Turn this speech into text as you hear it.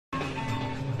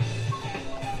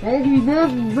Welcome back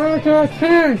to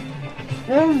DarkDoorKey!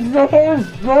 This is the whole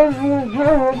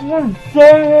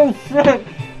shit!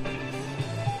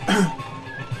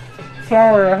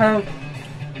 Sorry, I have...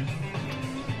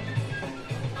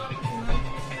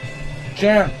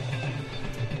 Jan!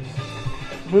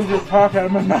 Move your cock out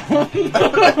of my mouth! Oh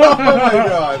my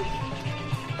god!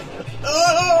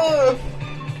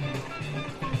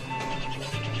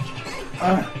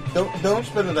 Don't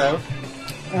spit it out.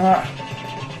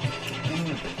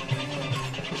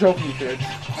 Choke me, bitch.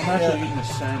 I'm actually eating a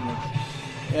sandwich.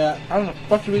 Yeah. How the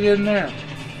fuck did we get in there?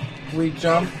 We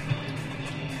jump.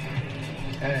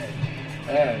 Hey.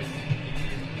 Hey.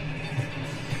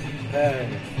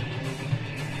 Hey.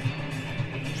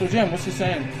 So, Jim, what's he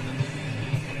saying?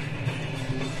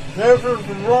 This is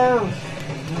the worst.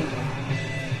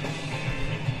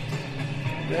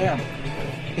 Damn.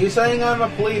 He's saying I'm a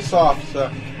police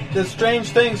officer. There's strange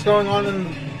things going on in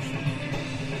the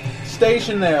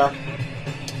station there.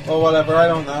 Or whatever, I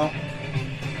don't know.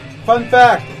 Fun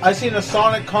fact, I seen a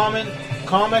Sonic comic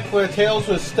where Tails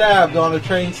was stabbed on a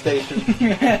train station.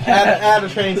 at a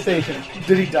train station.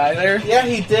 Did he die there? Yeah,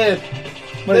 he did.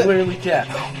 Like, literally death.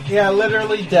 Yeah,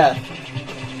 literally death.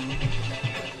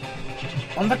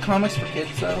 On the comics for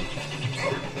kids, though?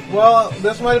 Well,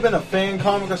 this might have been a fan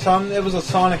comic or something. It was a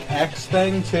Sonic X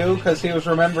thing, too, because he was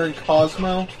remembering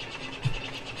Cosmo.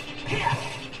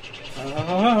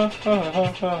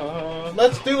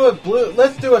 Let's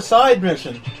do a side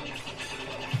mission.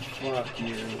 Fuck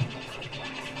you.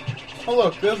 Oh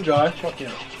look, this guy. Fuck you.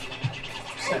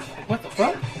 What the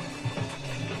fuck?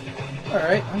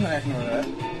 Alright, I'm gonna ignore that.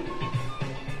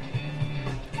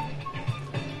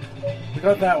 We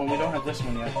got that one, we don't have this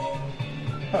one yet.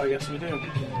 Oh, yes we do.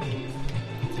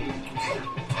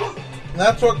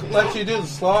 That's what lets you do the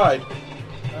slide.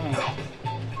 Oh.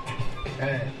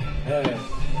 Hey. Hey.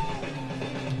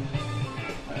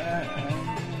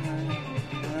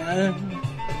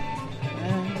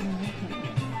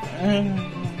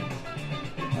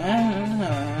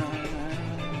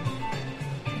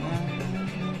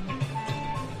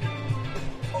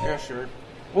 Yeah, sure.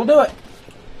 We'll do it.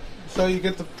 So you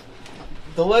get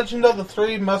the Legend of the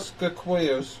Three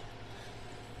Musketeers.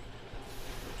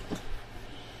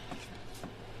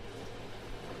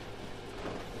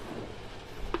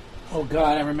 Oh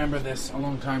god, I remember this a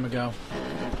long time ago.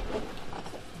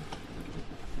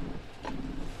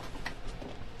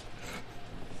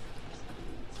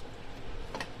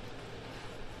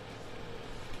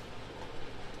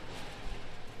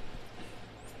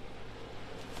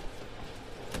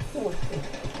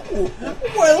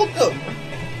 Welcome,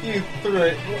 you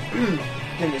three.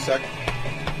 Give me a sec.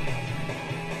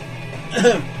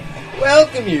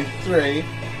 Welcome, you three.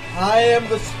 I am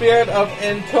the spirit of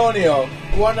Antonio,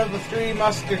 one of the three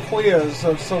musketeers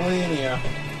of Selenia.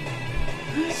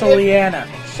 Selenia,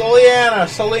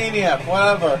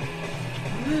 whatever.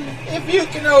 If you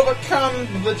can overcome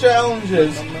the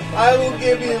challenges, I will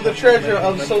give you the treasure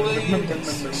of Selenia.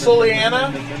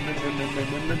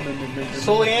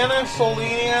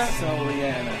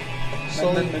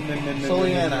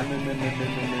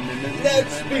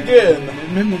 Let's begin.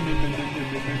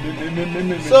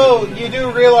 So, you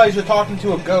do realize you're talking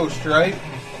to a ghost, right?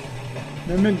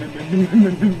 That's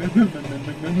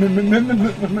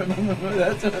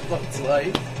what it looks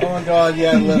like. Oh my god,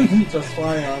 yeah, let's just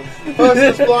fly on. Plus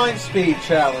this blind speed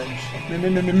challenge.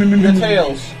 The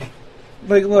Tails.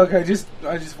 Like, look, I just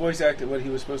voice acted what he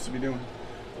was supposed to be doing.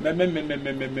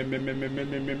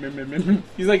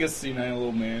 He's like a senile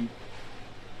old man.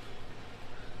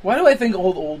 Why do I think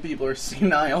old people are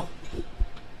senile?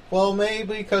 Well,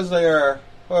 maybe because they are,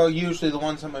 well, usually the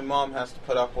ones that my mom has to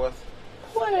put up with.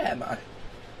 What am I?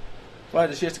 Why,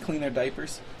 does she have to clean their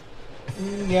diapers?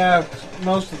 Yeah,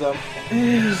 most of them.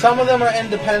 Some of them are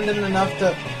independent enough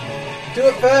to do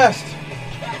it fast.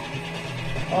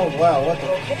 Oh, wow, what the...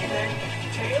 Okay, then.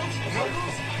 Tails,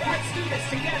 Knuckles, let's do this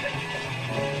together.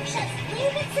 Just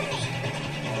leave it to me.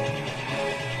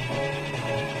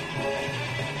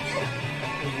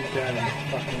 You gotta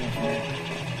fucking admit.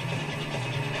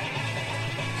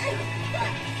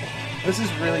 This is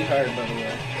really hard, by the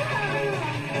way.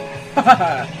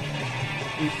 Haha!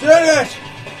 You did it!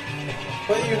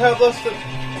 But you have less than...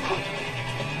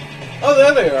 Oh,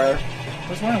 there they are. I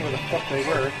was wondering where the fuck they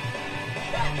were.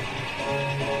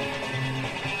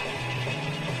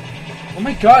 Oh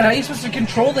my god, how are you supposed to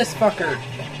control this fucker?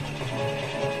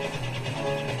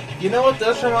 You know what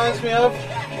this reminds me of?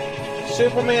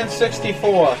 Superman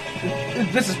 64.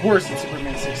 This is worse than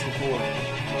Superman 64.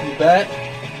 You bet.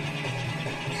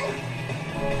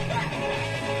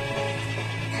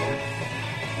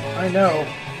 I know,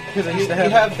 because I used to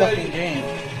have that fucking game.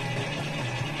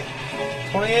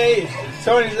 28,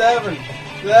 27,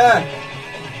 yeah.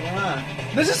 Come on.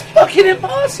 This is fucking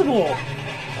impossible!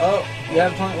 Oh, you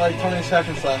have 20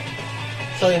 seconds left.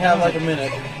 So you have like a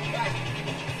minute.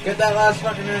 Get that last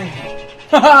fucking ring.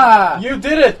 Haha! You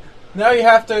did it! Now you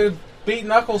have to beat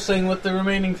Knuckles Sing with the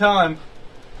remaining time.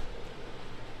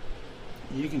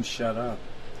 You can shut up.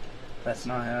 That's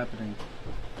not happening.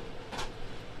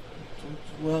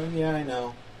 Well, yeah, I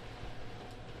know.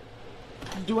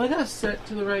 Do I got set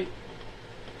to the right?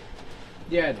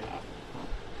 Yeah, I do.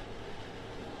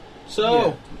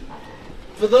 So,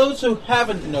 for those who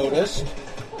haven't noticed,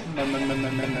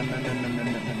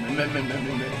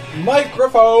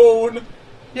 microphone!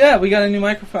 Yeah, we got a new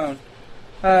microphone.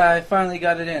 I finally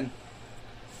got it in.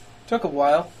 Took a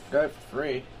while. Got it for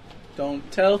free. Don't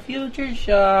tell Future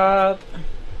Shop.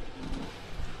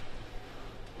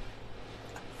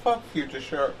 Fuck Future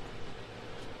Shark.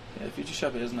 Yeah, Future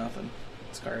Shop is nothing.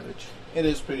 It's garbage. It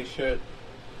is pretty shit.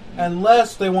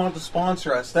 Unless they want to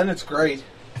sponsor us, then it's great.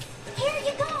 Here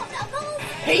you go, Knuckles.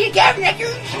 Here you go,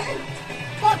 Knuckles.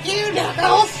 Fuck you,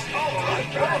 Knuckles.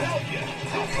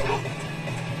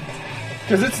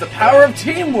 Because it's the power of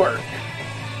teamwork.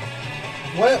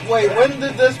 Wait, when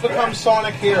did this become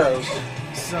Sonic Heroes?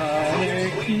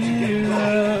 Sonic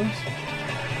Heroes.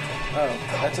 Oh,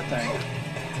 that's a thing.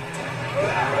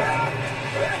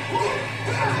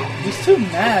 He's too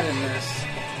mad in this.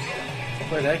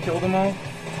 Wait, did I kill them all?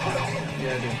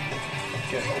 Yeah, I did.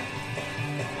 Okay.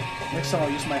 Next time I'll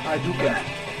use my Hadouken.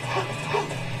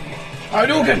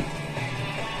 Hadouken!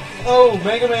 Oh,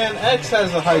 Mega Man X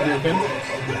has a Hadouken.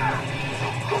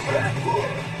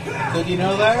 Did you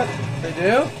know that? They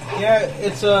do? Yeah,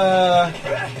 it's a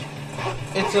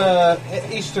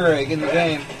Easter egg in the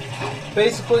game.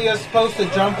 Basically, you're supposed to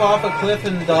jump off a cliff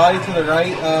and die to the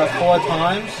right 4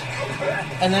 times,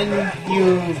 and then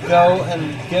you go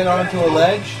and get onto a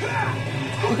ledge.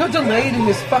 Look how delayed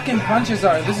his fucking punches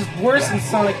are. This is worse than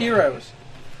Sonic Heroes.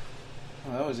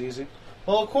 Oh, that was easy.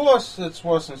 Well, of course it's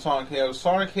worse than Sonic Heroes.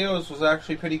 Sonic Heroes was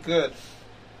actually pretty good.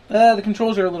 The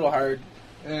controls are a little hard.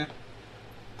 Yeah.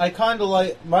 I kind of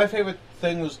like... My favorite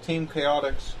thing was Team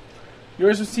Chaotix.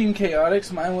 Yours was Team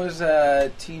Chaotix. Mine was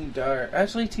Team Dark.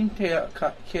 Actually, Team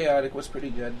Chaotic was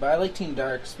pretty good, but I like Team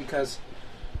Darks because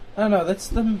I don't know.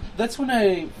 That's when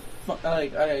I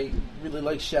really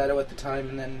liked Shadow at the time,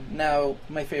 and then now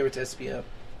my favorite's Espio.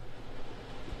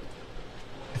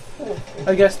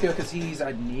 I guess because he's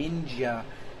a ninja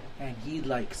and he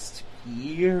likes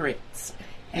spirits,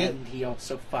 and he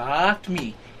also fought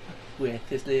me with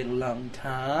his little long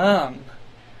tongue.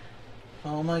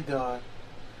 Oh my god.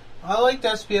 I liked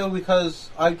Espio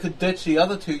because I could ditch the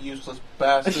other 2 useless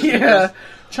bastards. Yeah,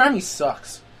 Charmy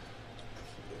sucks.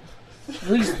 At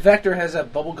least Vector has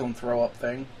that bubblegum throw-up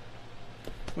thing,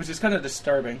 which is kind of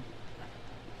disturbing.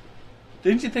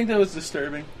 Didn't you think that was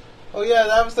disturbing? Oh yeah,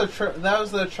 that was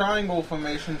the triangle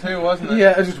formation too, wasn't it?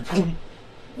 Yeah, it just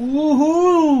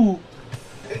woohoo!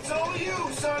 It's all you,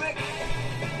 Sonic.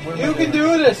 You can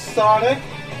do this, Sonic.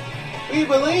 We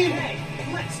believe. Hey,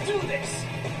 let's do this.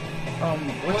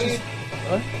 What?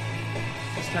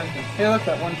 Just hey, look,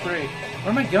 that one free. Where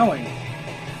am I going?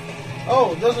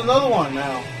 Oh, there's another one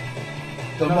now.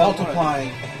 The No,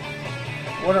 multiplying.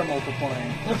 What are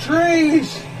multiplying? The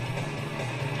trees.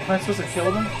 Am I supposed to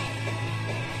kill them?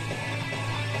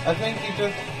 I think you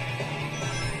just.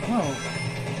 Oh.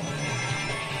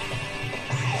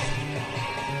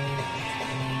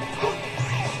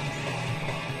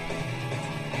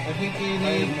 I think you I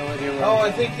need. have no idea where Oh, I'm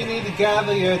I think you need to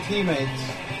gather your teammates.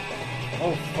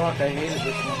 Oh, fuck, I hated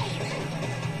this one.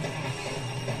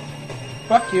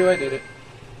 Fuck you, I did it.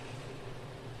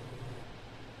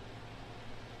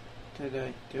 Did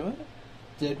I do it?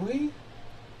 Did we?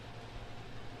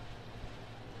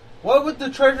 What would the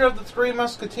treasure of the 3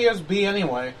 Musketeers be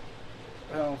anyway?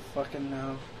 Oh, fucking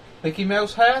no. Mickey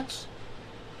Mouse hats?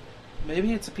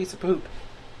 Maybe it's a piece of poop.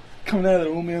 Coming out of the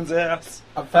old man's ass.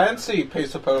 A fancy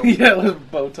piece of poop. Yeah, with a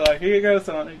bow tie. Here you go,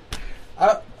 Sonic.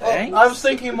 I was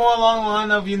thinking more along the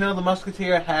line of, the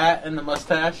Musketeer hat and the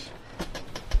mustache.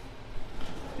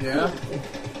 Yeah?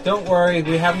 Don't worry,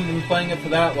 we haven't been playing it for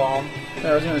that long.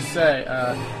 I was gonna say,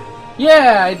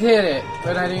 yeah, I did it,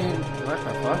 but I didn't. What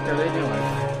the fuck are they doing?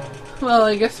 Well,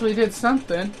 I guess we did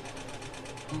something.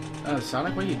 Oh,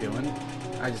 Sonic, what are you doing?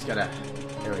 I just gotta.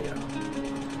 There we go.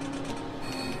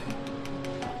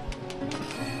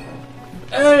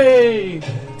 Hey!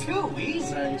 Too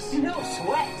easy. Nice. No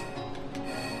sweat.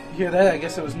 You hear that? I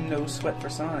guess it was no sweat for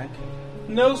Sonic.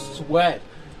 No sweat.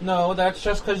 No, that's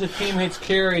just because your teammates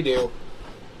carried you.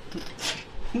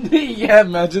 Yeah,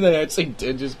 imagine they actually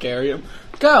did just carry him.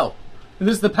 Go!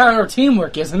 This is the power of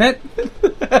teamwork, isn't it?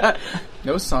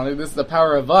 No, Sonic, this is the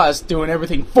power of us doing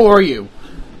everything for you.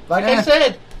 Like I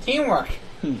said, teamwork.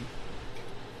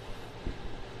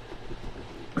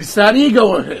 It's that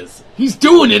ego of his. He's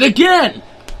doing it again.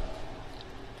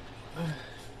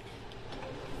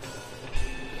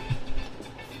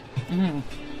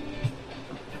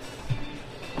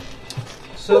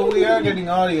 So we are getting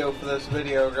audio for this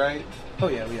video, right? Oh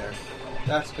yeah, we are.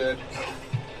 That's good.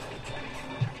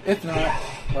 If not,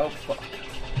 well, fuck.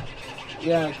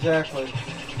 Yeah, exactly.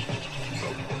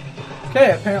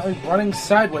 Okay, apparently running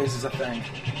sideways is a thing.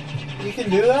 You can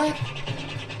do that?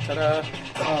 Ta-da.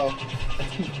 Oh.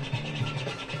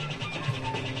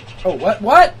 Oh,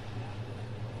 what?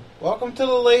 Welcome to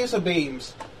the laser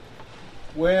beams,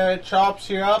 where it chops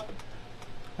you up.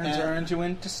 And turns you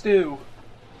into stew.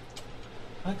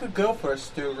 I could go for a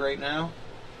stew right now.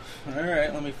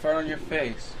 Alright, let me fart on your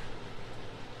face.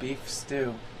 Beef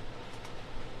stew.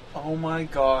 Oh my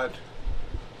god.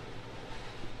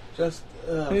 Just,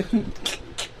 ugh.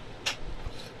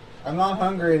 I'm not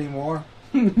hungry anymore.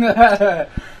 Ugh.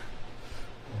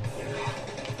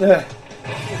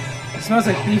 It smells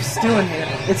like beef stew in here.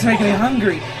 It's making me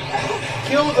hungry.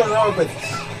 Kill the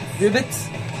robots. Rivets?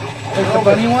 Like the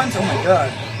bunny ones? Oh my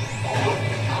god.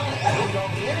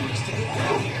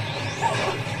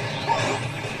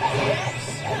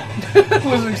 I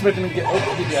wasn't expecting to get... Oh,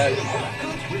 you got it.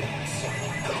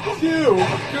 Phew.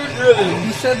 Good riddance.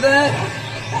 Who said that?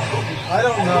 I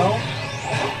don't know.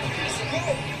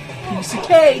 Piece of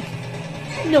cake.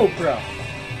 No, bro.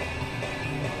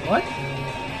 What?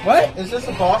 What? Is this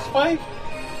a boss fight?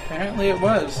 Apparently it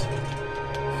was.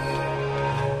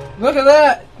 Look at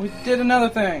that! We did another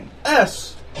thing.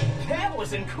 S. That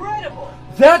was incredible.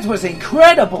 That was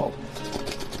incredible!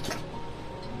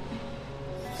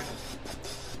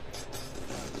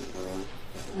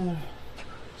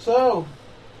 So,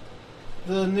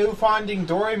 the new Finding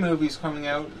Dory movie's coming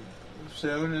out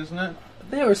soon, isn't it?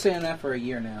 They were saying that for a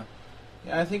year now.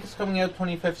 Yeah, I think it's coming out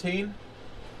 2015.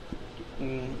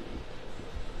 You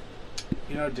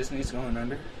know Disney's going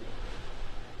under?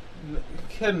 It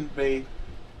couldn't be.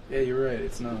 Yeah, you're right,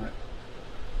 it's not.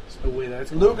 There's no way that's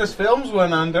going Lucasfilms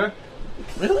went under.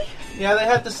 Really? Yeah, they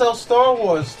had to sell Star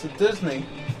Wars to Disney.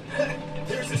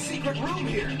 There's a secret room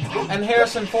here. And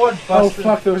Harrison Ford Oh busted.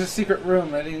 fuck, there was a secret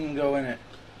room. I didn't even go in it.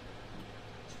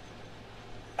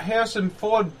 Harrison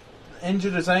Ford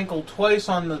injured his ankle twice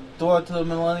on the door to the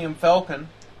Millennium Falcon.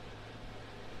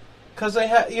 Because they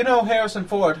had, you know, Harrison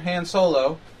Ford, Han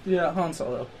Solo. Yeah, Han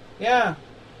Solo. Yeah.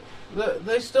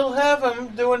 They still have him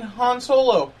doing Han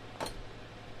Solo.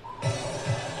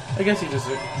 I guess he just...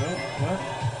 Oh, what?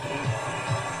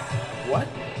 What?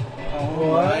 Oh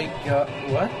What? my god.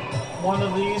 What? One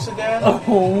of these again?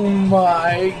 Oh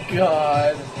my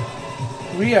god.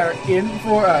 We are in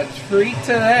for a treat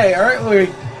today, aren't we?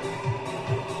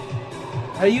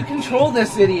 How you control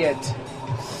this idiot?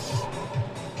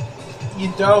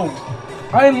 You don't.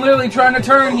 I am literally trying to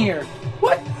turn here.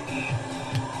 What?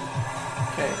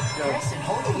 Okay, go. Press and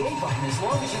hold the A button as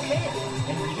long as you can,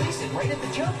 and release it right at the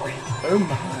jump ramp. Oh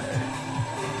my.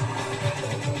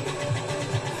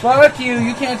 Fuck you,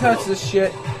 you can't touch this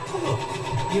shit.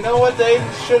 You know what they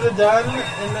should have done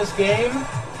in this game?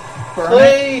 Burn it?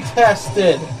 Play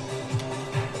tested.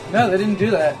 No, they didn't do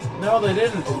that. No, they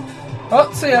didn't.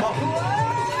 Oh, see ya.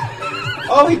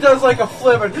 Oh, he does like a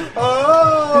flip. And,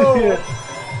 oh!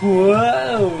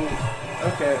 Whoa.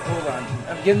 Okay, hold on.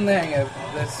 I'm getting the hang of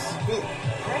this.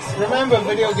 Remember,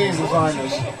 video game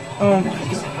designers. Oh my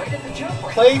god. Right at the jump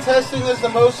ramp. Play testing is the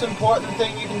most important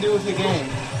thing you can do with your game.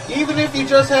 Even if you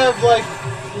just have like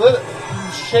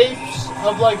shapes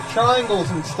of like triangles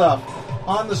and stuff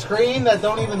on the screen that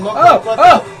don't even look like what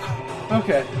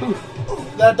Okay. Ooh.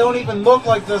 that don't even look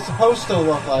like they're supposed to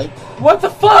look like. What the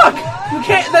fuck? You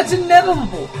can't. That's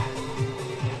inevitable.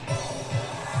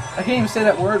 I can't even say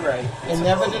that word right.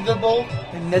 Inevitable.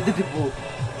 Inevitable.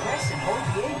 Press and hold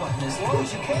the A button as long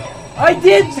as you can. I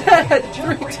did that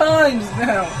 3 times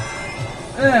now.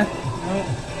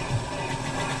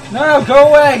 No, go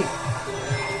away.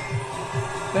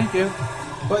 Thank you.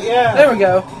 But yeah, There we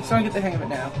go. I'm starting to get the hang of it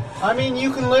now. I mean,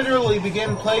 you can literally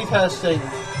begin playtesting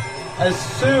as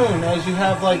soon as you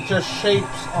have like just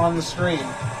shapes on the screen.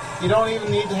 You don't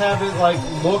even need to have it like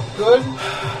look good.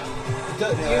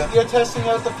 You're testing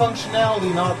out the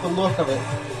functionality, not the look of it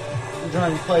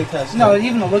during playtesting. No,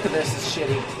 even the look of this is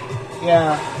shitty.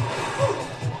 Yeah.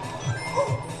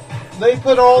 They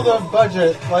put all the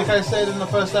budget, like I said in the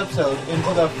first episode,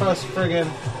 into the first friggin'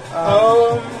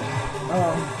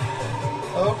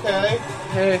 okay.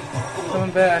 Hey,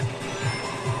 coming back.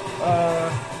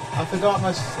 I forgot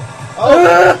my...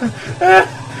 Oh!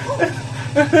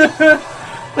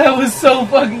 That was so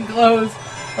fucking close.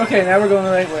 Okay, now we're going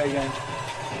the right way again.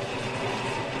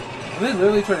 Are they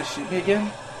literally trying to shoot me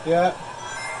again? Yeah.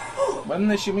 Why didn't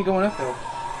they shoot me going up there?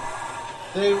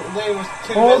 They was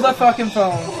too Hold the busy. fucking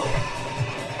phone.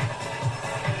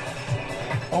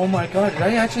 Oh my god, did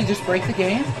I actually just break the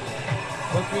game?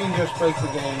 What do you mean just break the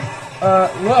game?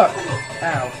 Look.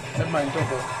 Ow. Never mind, don't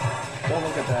look. Don't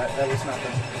look at that. That was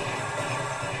nothing.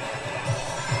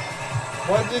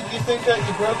 Why did you think that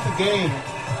you broke the game?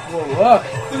 Whoa, look.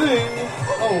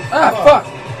 Oh, Ah, fuck!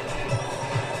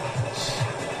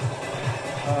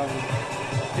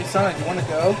 Hey Sonic, you wanna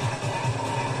go?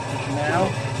 Now?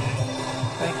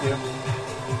 Thank you.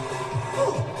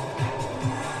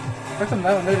 How come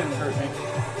that one there didn't hurt me?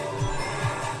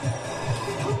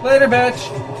 Later, bitch!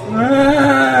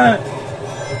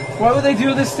 Why would they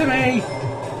do this to me?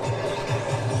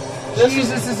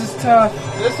 Jesus, this is tough.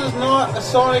 This is not a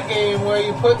Sonic game where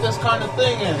you put this kind of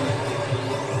thing in.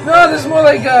 No, this is more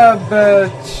like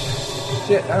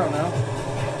shit, I don't know.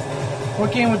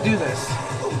 What game would do this?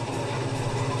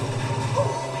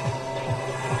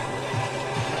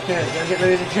 Okay, gotta get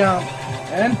ready to jump.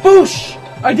 And boosh!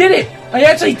 I did it! I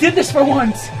actually did this for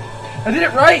once! I did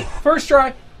it right! First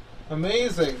try.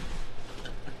 Amazing.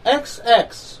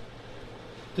 XX.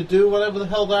 To do whatever the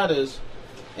hell that is.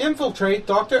 Infiltrate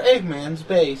Dr. Eggman's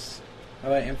base. How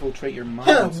do I infiltrate your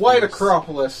mind? White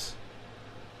Acropolis.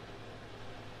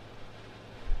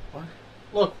 What?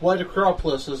 Look, White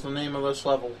Acropolis is the name of this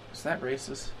level. Is that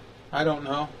racist? I don't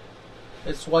know.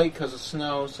 It's white because of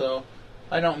snow, so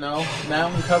I don't know.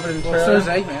 Mountain covered in Well, so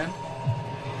trailer. is Eggman.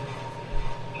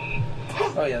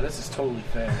 Oh yeah, this is totally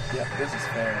fair. Yep, this is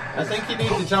fair. I think you need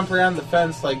to jump around the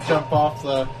fence, like jump off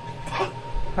the...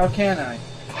 How can I?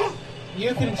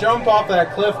 You can jump off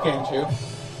that cliff, can't you?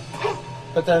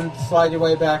 But then slide your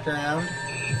way back around.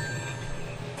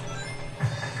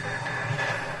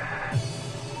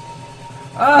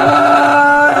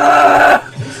 Ah!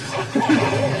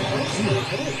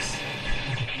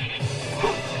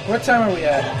 What time are we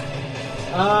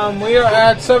at? We are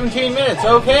at 17 minutes.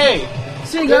 Okay.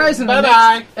 See you guys in the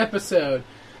Bye-bye. next episode.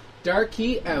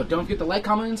 DarkDoorKey out. Don't forget to like,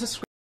 comment, and subscribe.